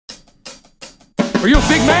Are you a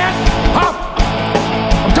big man? Huh?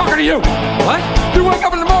 I'm talking to you. What? You wake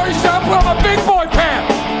up in the morning, you say, I put on my big boy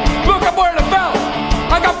pants. Look, I'm wearing a belt.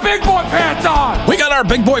 I got big boy pants on. We got our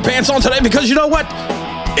big boy pants on today because you know what?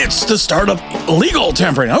 It's the start of legal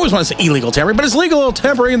tampering. I always want to say illegal tampering, but it's legal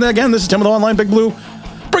tampering. And again, this is Tim with Online Big Blue,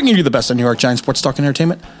 bringing you the best of New York Giants sports talk and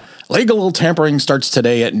entertainment. Legal tampering starts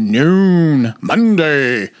today at noon,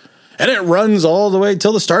 Monday. And it runs all the way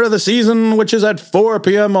till the start of the season, which is at 4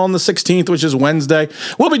 p.m. on the 16th, which is Wednesday.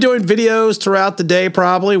 We'll be doing videos throughout the day,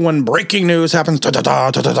 probably, when breaking news happens for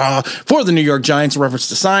the New York Giants in reference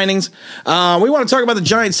to signings. We want to talk about the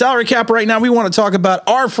Giants salary cap right now. We want to talk about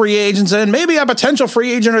our free agents and maybe a potential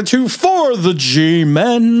free agent or two for the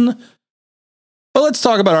G-Men. But let's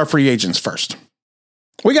talk about our free agents first.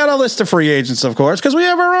 We got a list of free agents, of course, because we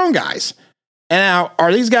have our own guys. And now,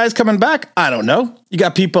 are these guys coming back? I don't know. You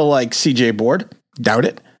got people like C.J. Board. Doubt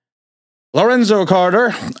it. Lorenzo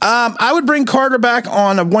Carter. I would bring Carter back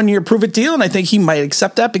on a one-year prove-it deal, and I think he might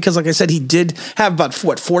accept that because, like I said, he did have about,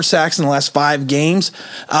 4 sacks in the last 5 games.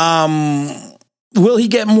 Will he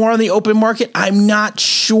get more on the open market? I'm not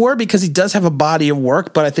sure because he does have a body of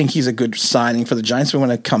work, but I think he's a good signing for the Giants. We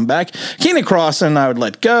want to come back. Keenan Crossan, I would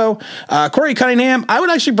let go. Corey Cunningham, I would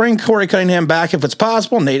actually bring Corey Cunningham back if it's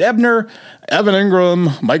possible. Nate Ebner, Evan Ingram,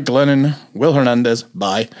 Mike Glennon, Will Hernandez,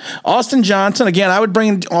 bye. Austin Johnson, again, I would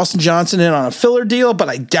bring Austin Johnson in on a filler deal, but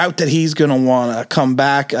I doubt that he's going to want to come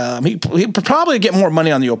back. He'll probably get more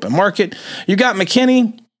money on the open market. You got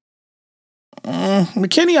McKinney.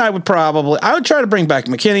 McKinney, I would try to bring back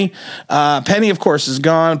McKinney. Penny, of course, is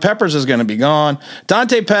gone. Peppers is going to be gone.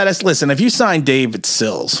 Dante Pettis, listen, if you sign David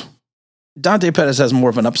Sills, Dante Pettis has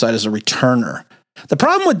more of an upside as a returner. The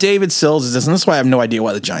problem with David Sills is this, and this is why I have no idea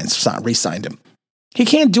why the Giants re-signed him. He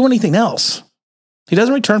can't do anything else. He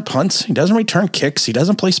doesn't return punts. He doesn't return kicks. He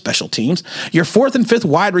doesn't play special teams. Your 4th and 5th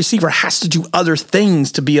wide receiver has to do other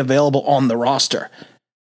things to be available on the roster.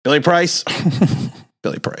 Billy Price.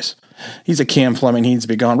 Billy Price. He's a Cam Fleming. He needs to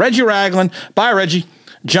be gone. Reggie Ragland. Bye, Reggie.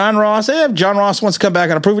 John Ross. If John Ross wants to come back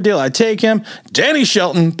on a prove-it deal, I'd take him. Danny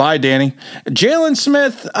Shelton. Bye, Danny. Jalen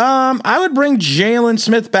Smith. I would bring Jalen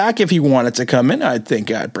Smith back if he wanted to come in. I think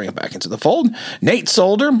I'd bring him back into the fold. Nate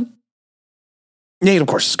Solder. Nate, of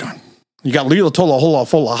course, is gone. You got Lila Tola Hola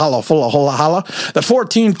the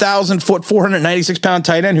 14,000-foot, 496-pound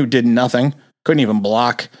tight end who did nothing. Couldn't even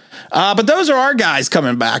block. But those are our guys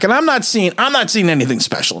coming back, and I'm not seeing anything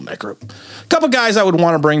special in that group. A couple guys I would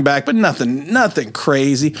want to bring back, but nothing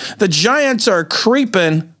crazy. The Giants are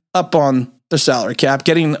creeping up on their salary cap,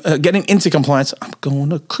 getting into compliance. I'm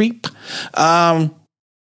going to creep. We're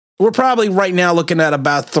probably right now looking at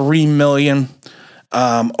about $3 million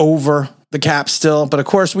over the cap still, but of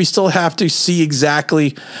course we still have to see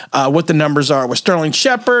exactly what the numbers are with Sterling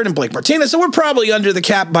Shepard and Blake Martinez. So we're probably under the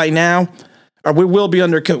cap by now. Or we will be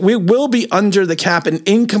under the cap and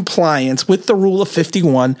in compliance with the rule of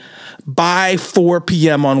 51 by 4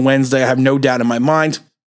 p.m. on Wednesday. I have no doubt in my mind.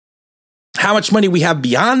 How much money we have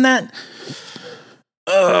beyond that?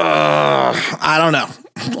 I don't know.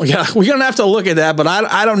 Yeah, we're gonna have to look at that, but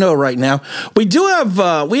I don't know right now. We do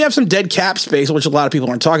have we have some dead cap space, which a lot of people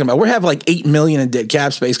aren't talking about. We have like $8 million in dead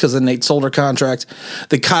cap space because of the Nate Solder contract,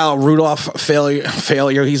 the Kyle Rudolph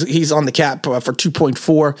failure. He's on the cap for 2.4.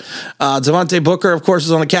 Devontae Booker, of course,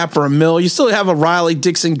 is on the cap for $1 million. You still have a Riley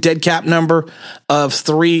Dixon dead cap number of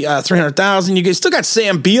 300,000. You guys still got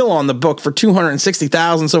Sam Beal on the book for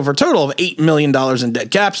 260,000. So for a total of $8 million in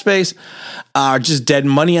dead cap space, just dead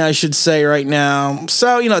money, I should say, right now.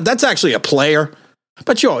 So, that's actually a player,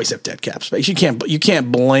 but you always have dead cap space. You can't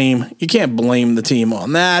blame the team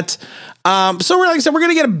on that. So like I said, we're going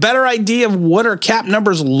to get a better idea of what our cap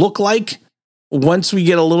numbers look like once we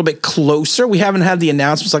get a little bit closer. We haven't had the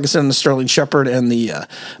announcements, like I said, on the Sterling Shepard and the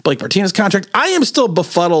Blake Martinez contract. I am still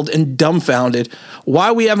befuddled and dumbfounded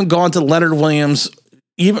why we haven't gone to Leonard Williams,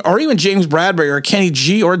 even James Bradbury or Kenny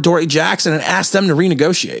G or Dory Jackson and asked them to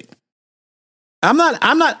renegotiate. I'm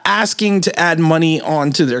not asking to add money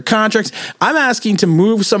onto their contracts. I'm asking to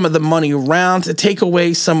move some of the money around, to take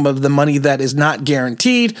away some of the money that is not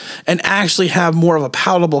guaranteed and actually have more of a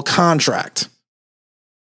palatable contract.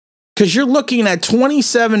 Because you're looking at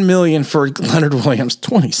 $27 million for Leonard Williams.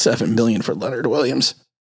 $27 million for Leonard Williams.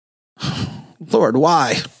 Lord,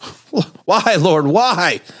 why? Why, Lord,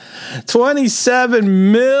 why?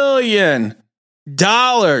 $27 million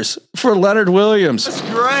for Leonard Williams. That's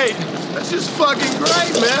great. That's just fucking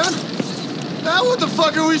great, man. Now what the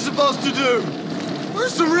fuck are we supposed to do? We're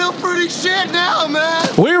some real pretty shit now, man.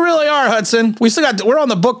 We really are, Hudson. We're on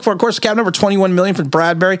the book for, of course, cap number 21 million for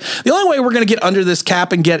Bradbury. The only way we're going to get under this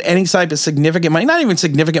cap and get any type of significant money, not even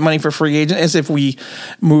significant money for free agent, is if we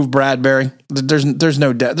move Bradbury. There's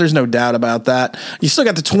no doubt about that. You still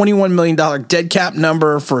got the $21 million dead cap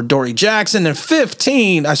number for Adoree Jackson and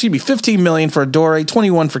 15 million for Adoree,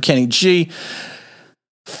 21 for Kenny G.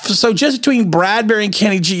 So just between Bradbury and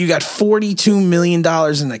Kenny G, you got $42 million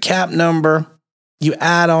in the cap number. You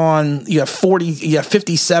add on, you have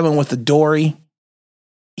 57 with Adoree.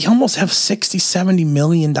 You almost have $60-70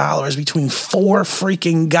 million between four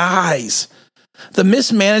freaking guys. The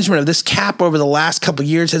mismanagement of this cap over the last couple of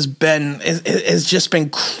years has just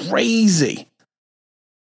been crazy.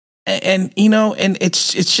 And you know, and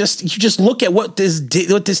it's just, you just look at what this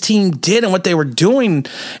team did and what they were doing,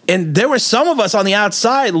 and there were some of us on the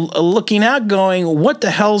outside looking out, going, "What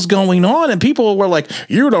the hell's going on?" And people were like,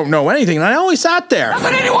 "You don't know anything." And I always sat there.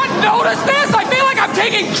 Doesn't anyone notice this? I feel like I'm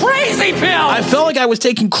taking crazy pills. I felt like I was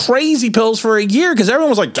taking crazy pills for a year because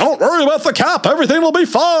everyone was like, "Don't worry about the cap. Everything will be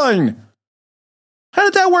fine." How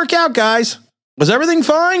did that work out, guys? Was everything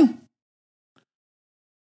fine?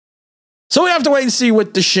 So we have to wait and see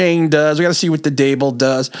what Deshane does. We got to see what the Dable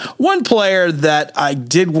does. One player that I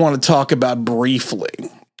did want to talk about briefly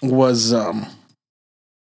was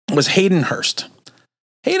Hayden Hurst.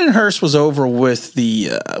 Hayden Hurst was over with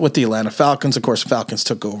the Atlanta Falcons. Of course, the Falcons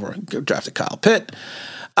took over and drafted Kyle Pitt.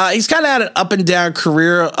 He's kind of had an up and down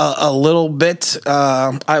career a little bit,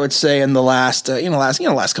 I would say, in the last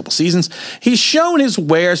couple seasons. He's shown his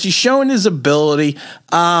wares. He's shown his ability.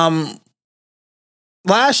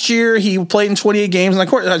 Last year, he played in 28 games, and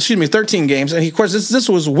 13 games. And of course, this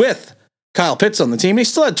was with Kyle Pitts on the team. He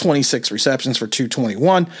still had 26 receptions for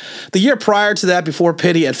 221. The year prior to that, before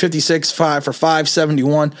Pitt, he had 56, 5 for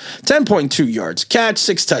 571, 10.2 yards, catch,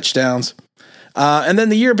 6 touchdowns. And then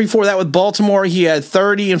the year before that with Baltimore, he had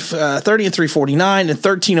 30 and 349 and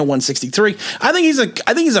 13 and 163. I think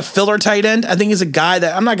he's a filler tight end. I think he's a guy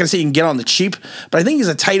that, I'm not going to say he can get on the cheap, but I think he's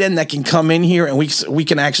a tight end that can come in here and we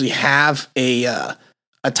can actually have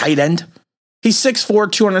a tight end. He's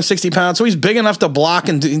 6'4", 260 pounds, so he's big enough to block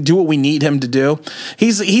and do what we need him to do.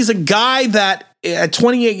 He's a guy that at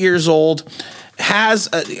 28 years old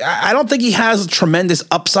I don't think he has a tremendous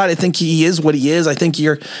upside. I think he is what he is. I think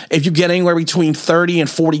if you get anywhere between 30 and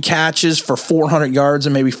 40 catches for 400 yards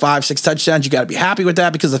and maybe 5-6 touchdowns, you got to be happy with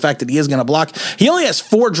that because of the fact that he is going to block. He only has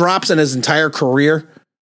 4 drops in his entire career,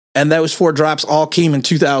 and those 4 drops all came in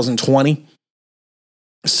 2020.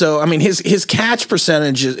 So, I mean, his catch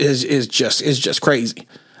percentage is just crazy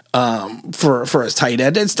for his tight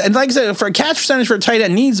end. And like I said, for a catch percentage for a tight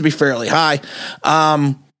end needs to be fairly high.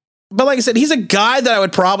 But like I said, he's a guy that I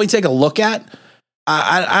would probably take a look at.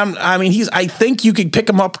 I think you could pick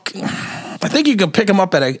him up. I think you can pick him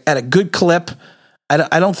up at a good clip.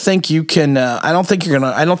 I don't think you can.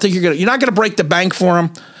 You're not going to break the bank for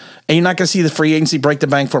him. And you're not going to see the free agency break the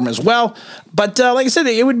bank for him as well. But like I said, I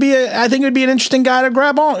think it would be an interesting guy to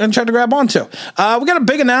grab on and try to grab onto. We got a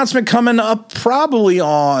big announcement coming up probably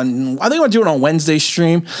on, I think we'll do it on Wednesday's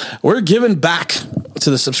stream. We're giving back to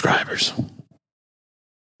the subscribers.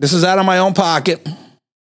 This is out of my own pocket.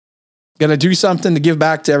 Going to do something to give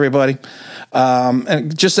back to everybody.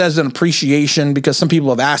 And just as an appreciation, because some people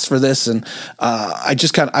have asked for this, and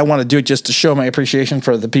I want to do it just to show my appreciation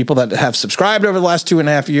for the people that have subscribed over the last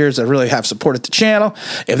 2.5 years that really have supported the channel.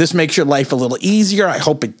 If this makes your life a little easier, I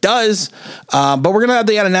hope it does. But we're going to have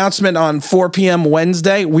the announcement on 4 p.m.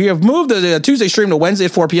 Wednesday. We have moved the Tuesday stream to Wednesday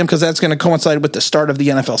at 4 p.m. because that's going to coincide with the start of the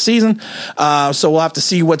NFL season. So we'll have to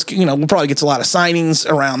see we'll probably get a lot of signings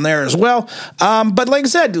around there as well. But like I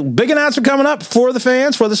said, big announcement coming up for the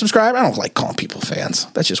fans, for the subscribers. I don't like calling people fans.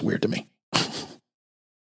 That's just weird to me.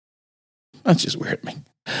 That's just weird to me.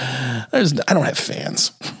 I don't have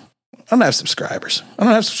fans. I don't have subscribers. I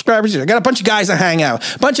don't have subscribers either. I got a bunch of guys I hang out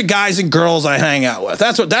with. A bunch of guys and girls I hang out with.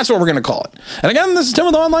 That's what we're going to call it. And again, this is Tim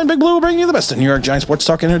with Online Big Blue, bringing you the best of New York Giants sports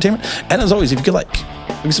talk and entertainment. And as always, if you could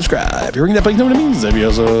you can subscribe. If you ring that bell, you know what it means.